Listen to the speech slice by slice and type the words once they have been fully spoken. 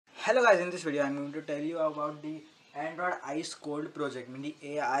Hello guys, in this video I'm going to tell you about the Android Ice Cold project, meaning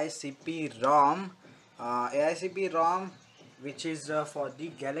the AICP ROM, AICP ROM, which is for the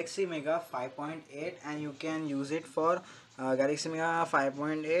Galaxy Mega 5.8, and you can use it for Galaxy Mega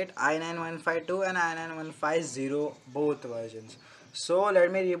 5.8, i9152 and i9150, both versions. So let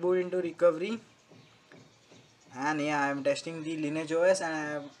me reboot into recovery, and yeah, I'm testing the Lineage OS and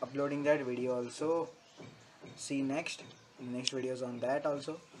I'm uploading that video also. See next videos on that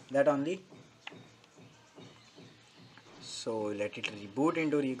also, that only. So let it reboot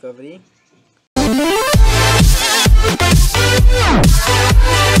into recovery.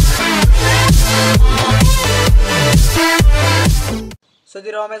 So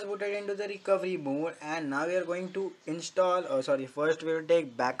the ROM has booted into the recovery mode, and now we are going to install, first we will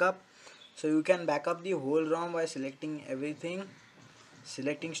take backup. So you can back up the whole ROM by selecting everything,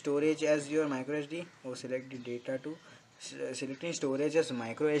 selecting storage as your micro SD, or select the data to selecting storage as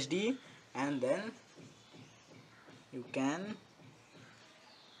micro SD, and then you can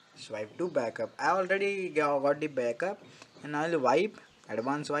swipe to backup. I already got the backup, and I'll wipe,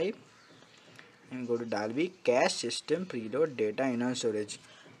 advanced wipe, and go to Dalby cache system preload data inner storage.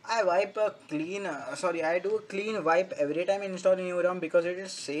 I wipe a clean I do a clean wipe every time I install a new ROM because it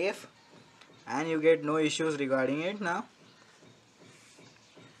is safe and you get no issues regarding it now.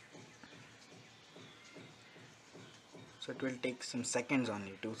 So it will take some seconds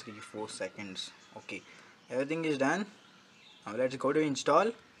only, 2 3 4 seconds. Okay, everything is done. Now let's go to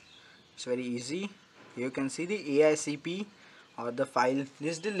install. It's very easy. You can see the AICP or the file.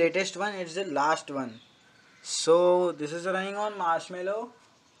 This is the latest one, it's the last one. So this is running on Marshmallow.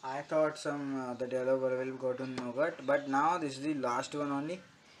 I thought some the developer will go to Nougat, but now this is the last one only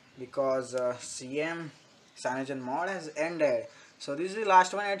because CyanogenMod has ended. So this is the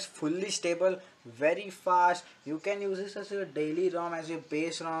last one. It's fully stable, very fast. You can use this as your daily ROM, as your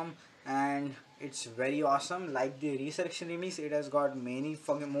base ROM, and it's very awesome. Like the Resurrection Remix, it has got many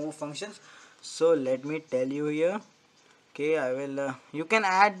more functions. So let me tell you here. Okay, I will. You can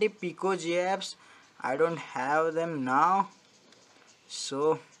add the Pico apps. I don't have them now,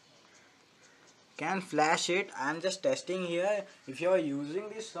 so can flash it. I'm just testing here. If you are using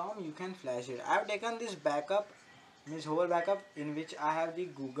this ROM, you can flash it. I've taken this backup, this whole backup, in which I have the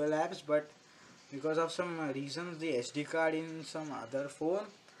Google apps, but because of some reasons the SD card in some other phone,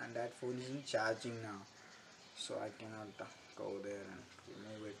 and that phone isn't charging now, so I cannot go there and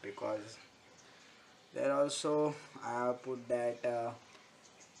remove it, because there also I have put that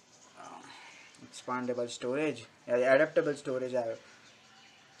expandable storage, adaptable storage I have.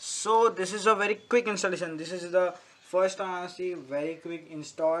 So this is a very quick installation. This is the first time I see very quick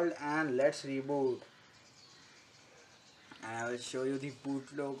installed, and let's reboot. And I will show you the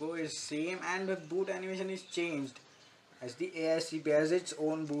boot logo is same, and the boot animation is changed, as the AICP has its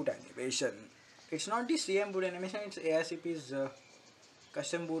own boot animation. It's not the same boot animation, it's AICP's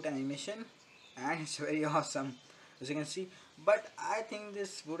custom boot animation, and it's very awesome, as you can see. But I think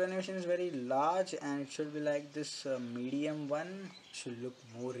this boot animation is very large, and it should be like this medium one. It should look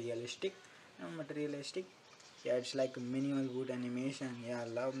more realistic, not materialistic. Yeah, it's like a minimal boot animation. Yeah, I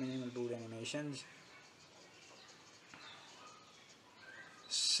love minimal boot animations.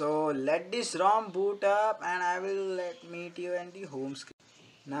 So let this ROM boot up, and I will meet you in the home screen.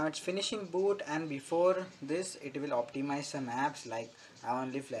 Now it's finishing boot, and before this it will optimize some apps. Like I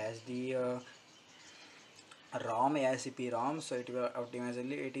only flash the ROM, AICP ROM, so it will optimize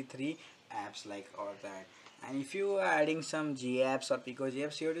only 83 apps like all that. And if you are adding some G apps or Pico G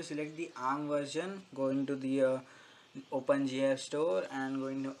apps, you have to select the ARM version, go into the open GApp store and go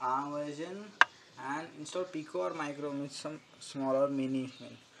into ARM version and install Pico or Micro with some smaller mini.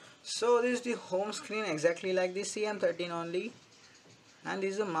 So this is the home screen exactly like the CM13 only, and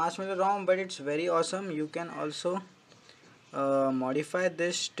this is a Marshmallow ROM, but it's very awesome. You can also modify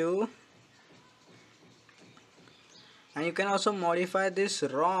this too, and you can also modify this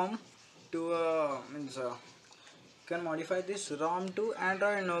ROM to can modify this ROM to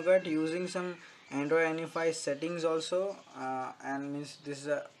Android Nougat using some Android NFI settings also, and means this is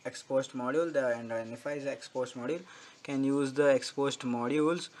a exposed module. The Android NFI is exposed module. Can use the exposed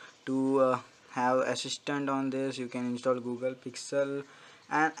modules to have assistant on this. You can install Google Pixel,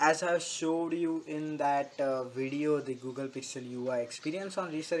 and as I have showed you in that video, the Google Pixel UI experience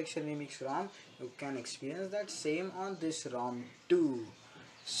on Resurrection Remix ROM, you can experience that same on this ROM too.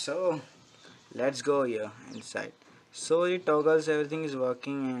 So let's go here inside. So it toggles, everything is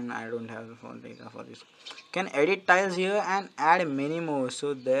working, and I don't have the phone data for this. Can edit tiles here and add many more.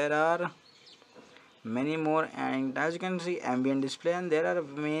 So there are many more, and as you can see ambient display, and there are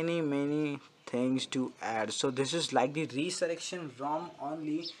many things to add. So this is like the Resurrection ROM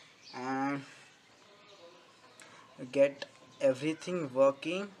only, and get everything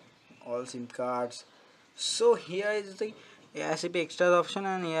working, all SIM cards. So here is the AICP Extras option,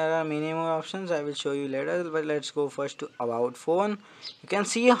 and here are many more options I will show you later, but let's go first to about phone. You can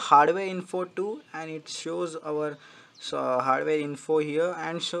see a hardware info too, and it shows our hardware info here,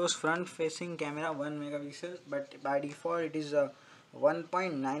 and shows front facing camera 1 megapixel, but by default it is a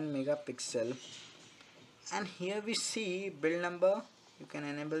 1.9 megapixel. And here we see build number. You can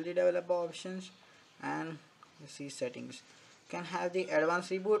enable the developer options, and you see settings. You can have the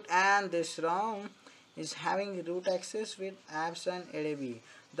advanced reboot, and this ROM is having root access with apps and ADB.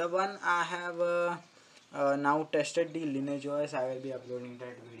 The one I have now tested, the Lineage OS. I will be uploading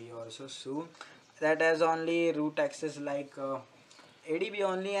that video also soon. That has only root access like ADB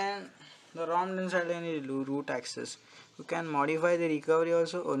only, and the ROM doesn't have any root access. You can modify the recovery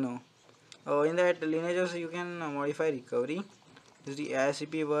also. Oh no. Oh, in that Lineage also you can modify recovery. This is the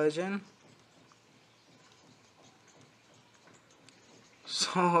AICP version.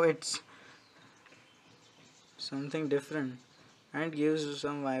 So it's something different, and gives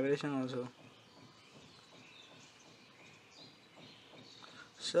some vibration also.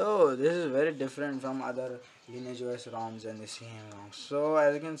 So this is very different from other Lineage OS ROMs and the CM ROMs. So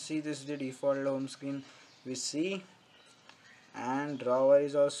as you can see, this is the default home screen we see, and drawer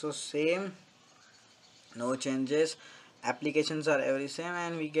is also same, no changes. Applications are every same,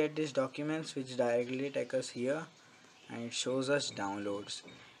 and we get these documents which directly take us here, and it shows us downloads,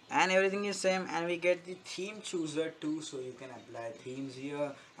 and everything is same. And we get the theme chooser too, so you can apply themes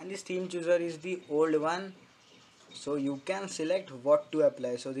here, and this theme chooser is the old one, so you can select what to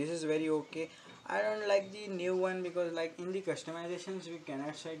apply. So this is very okay. I don't like the new one because like in the customizations we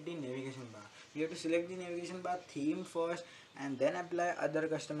cannot set the navigation bar. We have to select the navigation bar theme first and then apply other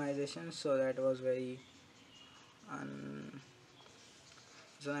customizations, so that was very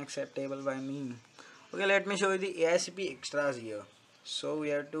it's unacceptable by me. Okay, let me show you the AICP extras here. So we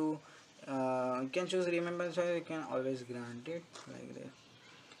have to you can choose remember, so you can always grant it like that.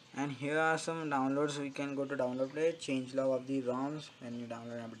 And here are some downloads. We can go to download play, change log of the ROMs when you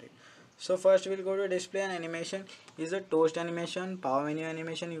download and update. So first we'll go to display and animation. Is a toast animation, power menu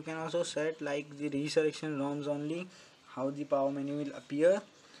animation. You can also set like the reselection ROMs only, how the power menu will appear.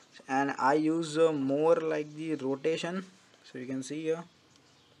 And I use more like the rotation, so you can see here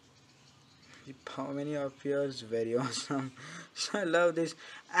the power menu appears very awesome. So I love this.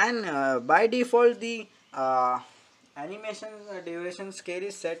 And by default the animation duration scale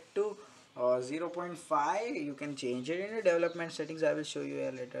is set to 0.5. You can change it in the development settings. I will show you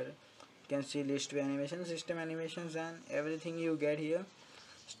here later. You can see list view animations, system animations, and everything you get here.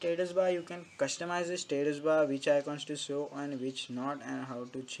 Status bar, you can customize the status bar, which icons to show and which not, and how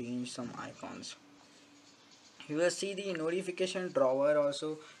to change some icons. You will see the notification drawer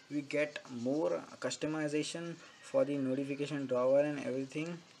also. We get more customization for the notification drawer and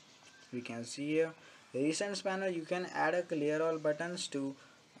everything. We can see here recent panel. You can add a clear all buttons to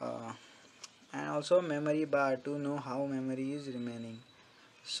and also memory bar to know how memory is remaining.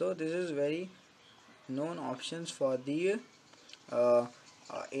 So this is very known options for the uh,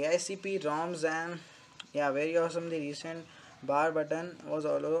 AICP ROMs, and yeah, very awesome. The recent bar button was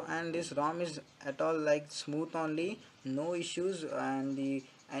all, and this ROM is at all like smooth only, no issues, and the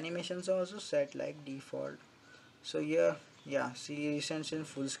animations are also set like default. So here, yeah, see recent in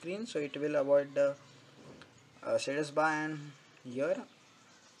full screen, so it will avoid the status bar, and here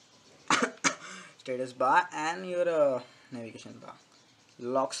status bar and your navigation bar.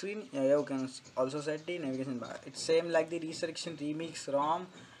 Lock screen, yeah, you can also set the navigation bar. It's same like the Resurrection Remix ROM.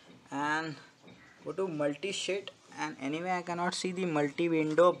 And go to multi sheet, and anyway I cannot see the multi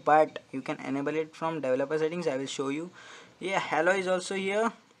window, but you can enable it from developer settings. I will show you. Yeah, hello is also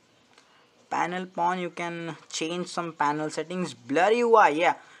here. Panel pawn, you can change some panel settings. Blur UI,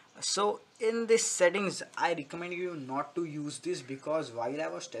 yeah. So in this settings I recommend you not to use this, because while I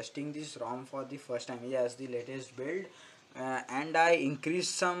was testing this ROM for the first time, yes, the latest build, and I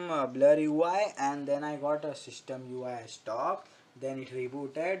increased some blur UI, and then I got a system UI stop, then it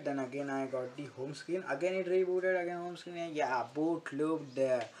rebooted, then again I got the home screen, again it rebooted, again home screen, and yeah, boot loop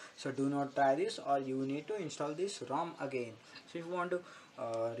there. So do not try this, or you need to install this ROM again. So if you want to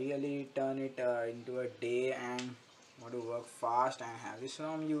really turn it into a day and want to work fast and have this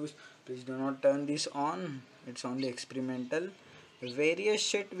ROM used, please do not turn this on. It's only experimental. Various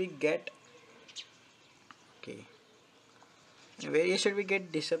shit we get. Okay, in various shit we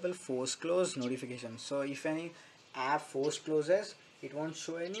get disable force close notification. So if any app force closes, it won't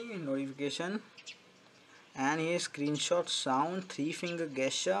show any notification. And here screenshot sound, 3-finger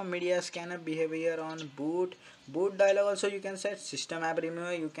gesture, media scanner, behavior on boot dialog. Also you can set system app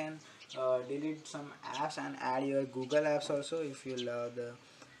remover. You can delete some apps and add your Google apps also if you love the.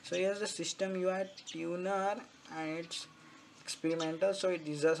 So here's the system UI tuner, and it's experimental. So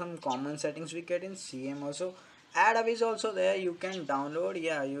these are some common settings we get in CM. Also add app is also there, you can download.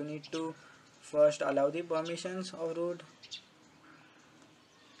 Yeah, you need to first allow the permissions of root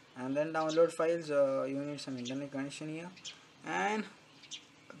and then download files. You need some internet connection here. And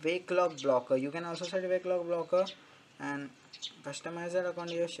wake lock blocker, you can also set wake lock blocker and customize that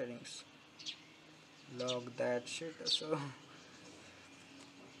according to your settings. Log that shit.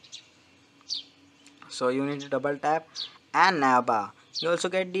 So you need to double tap. And nav bar, you also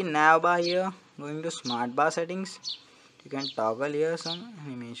get the nav bar here. Going to smart bar settings, you can toggle here some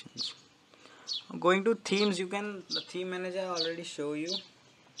animations. Going to themes, you can, the theme manager I already show you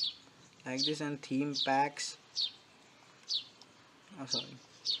like this, and theme packs. Oh, sorry,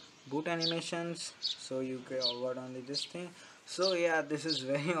 boot animations. So you got only this thing. So yeah, this is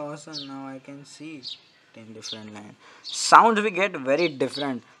very awesome. Now I can see 10 different lines. Sounds we get very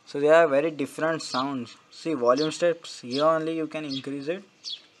different. So there are very different sounds. See, volume steps here only you can increase it.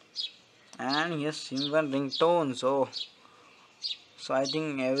 And yes, single ringtone. So I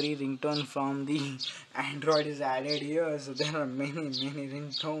think every ringtone from the Android is added here. So there are many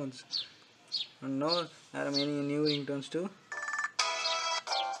ringtones. No, there are many new ringtones too.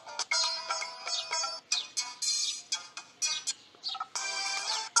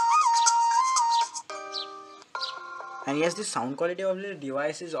 And yes, the sound quality of the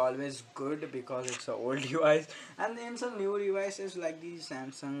device is always good because it's an old device. And then some new devices like the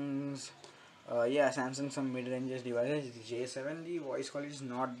Samsung's, Samsung some mid-range devices, the J7, the voice quality is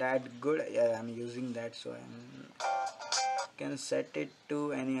not that good. Yeah, I'm using that, so I can set it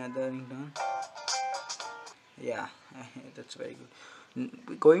to any other ringtone. Yeah, that's very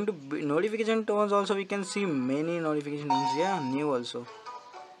good. Going to notification tones also, we can see many notification tones. Yeah, new also.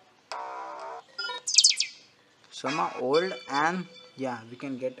 Some are old, and yeah, we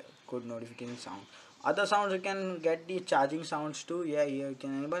can get good notification sound. Other sounds you can get the charging sounds too. Yeah, here you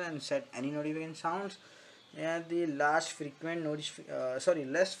can enable and set any notification sounds. Yeah, the less frequent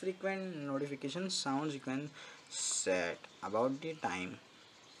notification sounds you can set about the time.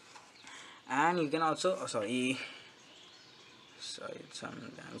 And you can also sometimes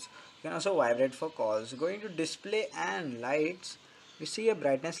you can also vibrate for calls. Going to display and lights, we see a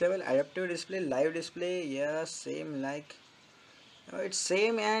brightness level, adaptive display, live display. Yeah, same like it's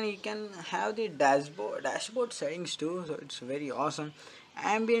same. And you can have the dashboard settings too, so it's very awesome.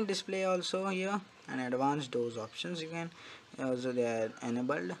 Ambient display also here, and advanced doors options you can also, they are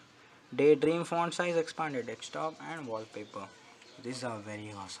enabled. Daydream font size, expanded desktop, and wallpaper. These are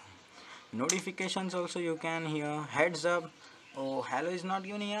very awesome. Notifications also you can here, heads up. Oh, hello is not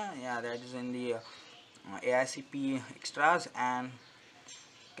given here. Yeah, that is in the AICP Extras, and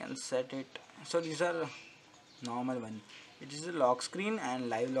can set it. So these are normal one. It is a lock screen and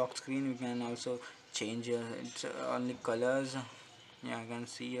live lock screen. You can also change it's only colors. Yeah, you can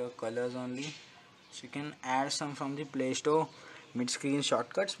see your colors only. So you can add some from the Play Store. Mid screen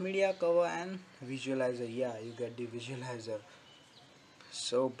shortcuts, media cover, and visualizer. Yeah, you get the visualizer.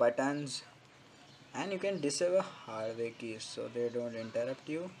 So buttons, and you can disable hardware keys so they don't interrupt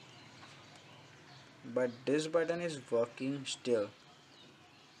you. But this button is working still.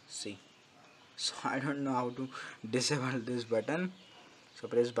 See, so I don't know how to disable this button. So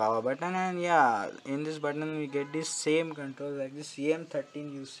press power button, and yeah, in this button we get this same controls like the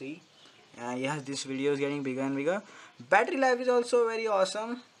CM13 you see. Yes, this video is getting bigger and bigger. Battery life is also very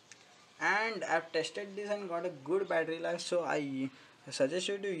awesome, and I've tested this and got a good battery life, so I suggest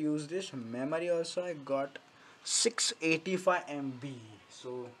you to use this. Memory also I got 685 MB,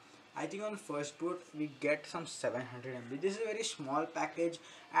 so I think on first boot we get some 700 MB. This is a very small package,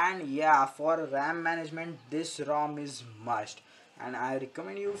 and yeah, for RAM management this ROM is must. And I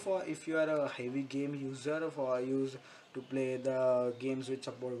recommend you, for if you are a heavy game user, for use to play the games which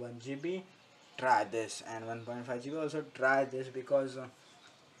support 1 GB, try this. And 1.5 GB also try this, because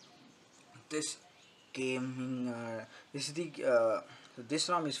this gaming this is the this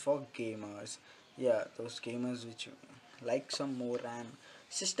ROM is for gamers. Yeah, those gamers which like some more RAM.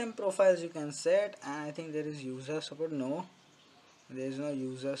 System profiles you can set, and I think there is user support. No, there is no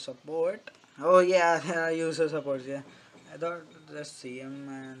user support. Oh yeah, there are user supports. Yeah, I thought the CM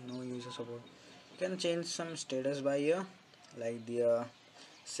and no user support. You can change some status by here, like the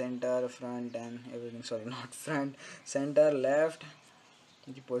center, front, and everything. Sorry, not front, center, left,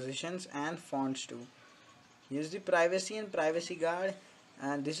 the positions, and fonts too. Use the privacy and privacy guard.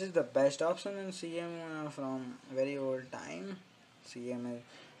 and this is the best option in CM from very old time. CM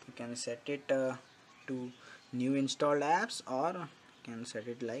you can set it to new installed apps, or you can set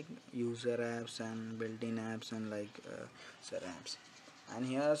it like user apps and built-in apps and like user apps. And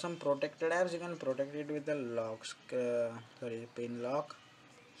here are some protected apps. You can protect it with the locks, pin lock,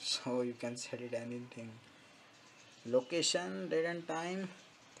 so you can set it anything. Location, date and time,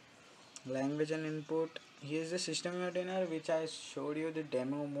 language and input. Here is the system container which I showed you the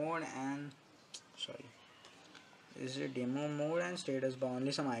demo mode, and sorry, this is the demo mode and status bar.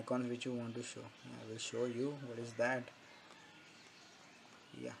 Only some icons which you want to show. I will show you what is that.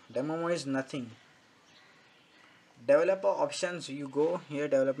 Yeah, demo mode is nothing. Developer options, you go here,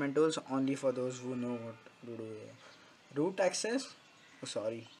 development tools, only for those who know what to do here. Root access, oh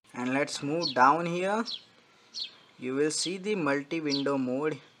sorry, and let's move down here. You will see the multi-window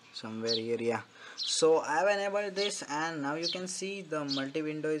mode somewhere here. Yeah, so I have enabled this, and now you can see the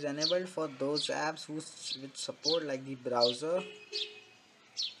multi-window is enabled for those apps which support like the browser.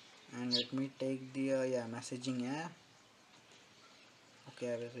 And let me take the yeah, messaging app.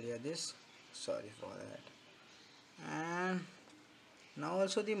 Okay, I will clear this, sorry for that. And now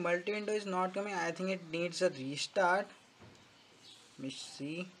also the multi-window is not coming. I think it needs a restart. Let me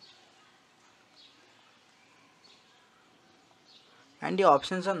see. And the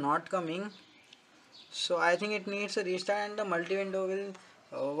options are not coming, so I think it needs a restart, and the multi-window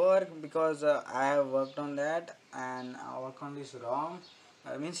will work because I have worked on that, and I work on this ROM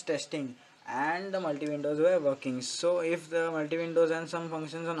means testing, and the multi-windows were working. So if the multi-windows and some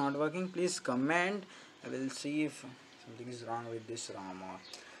functions are not working, please comment. I will see if something is wrong with this ROM.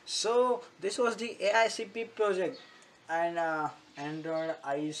 So this was the AICP project and Android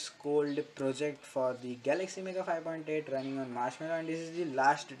Ice Cold project for the Galaxy Mega 5.8 running on Marshmallow, and this is the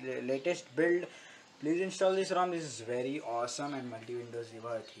latest build. Please install this ROM. This is very awesome, and multi-windows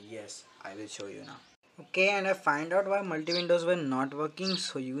work. Yes, I will show you now. Okay, and I find out why multi-windows were not working.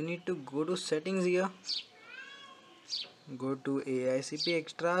 So you need to go to settings here. Go to AICP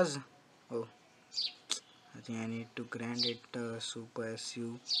Extras. Oh, I think I need to grant it Super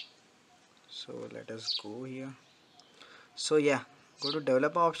SU. So let us go here. So yeah, go to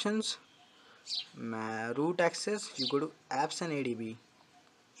developer options, root access, you go to apps and ADB,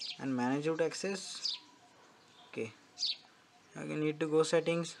 and manage root access. Okay, now you need to go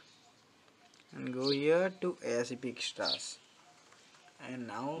settings and go here to AICP Extras, and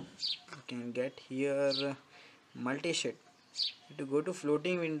now you can get here multi-shed. To go to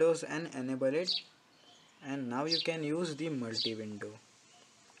floating windows and enable it, and now you can use the multi-window.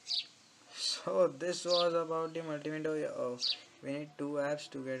 So this was about the multi-window. Oh, we need two apps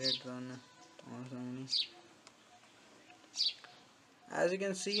to get it run. As you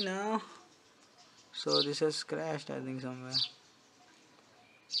can see now, so this has crashed, I think, somewhere.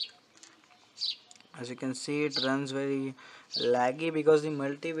 As you can see, it runs very laggy because the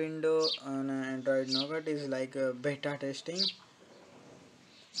multi-window on Android Nougat is like a beta testing,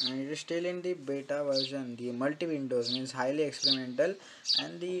 and it is still in the beta version. The multi-windows means highly experimental,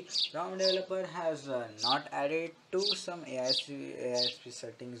 and the ROM developer has not added to some AISP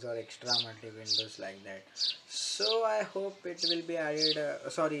settings or extra multi-windows like that. So I hope it will be added.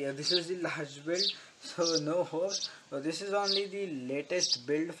 Sorry, this is the last build, so no hope. So this is only the latest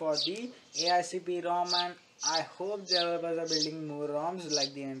build for the AICP ROM, and I hope developers are building more ROMs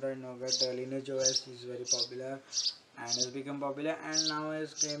like the Android Nougat. Lineage OS is very popular and has become popular, and now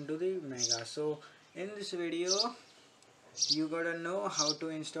has came to the Mega. So in this video you gotta know how to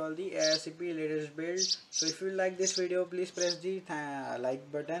install the AICP latest build. So if you like this video, please press the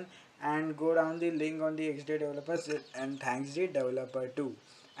like button and go down the link on the XD developers, and thanks the developer too,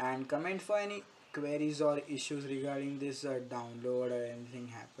 and comment for any queries or issues regarding this download or anything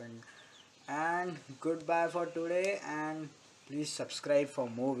happened. And goodbye for today, and please subscribe for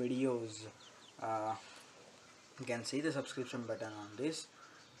more videos. You can see the subscription button on this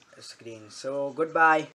screen. So goodbye.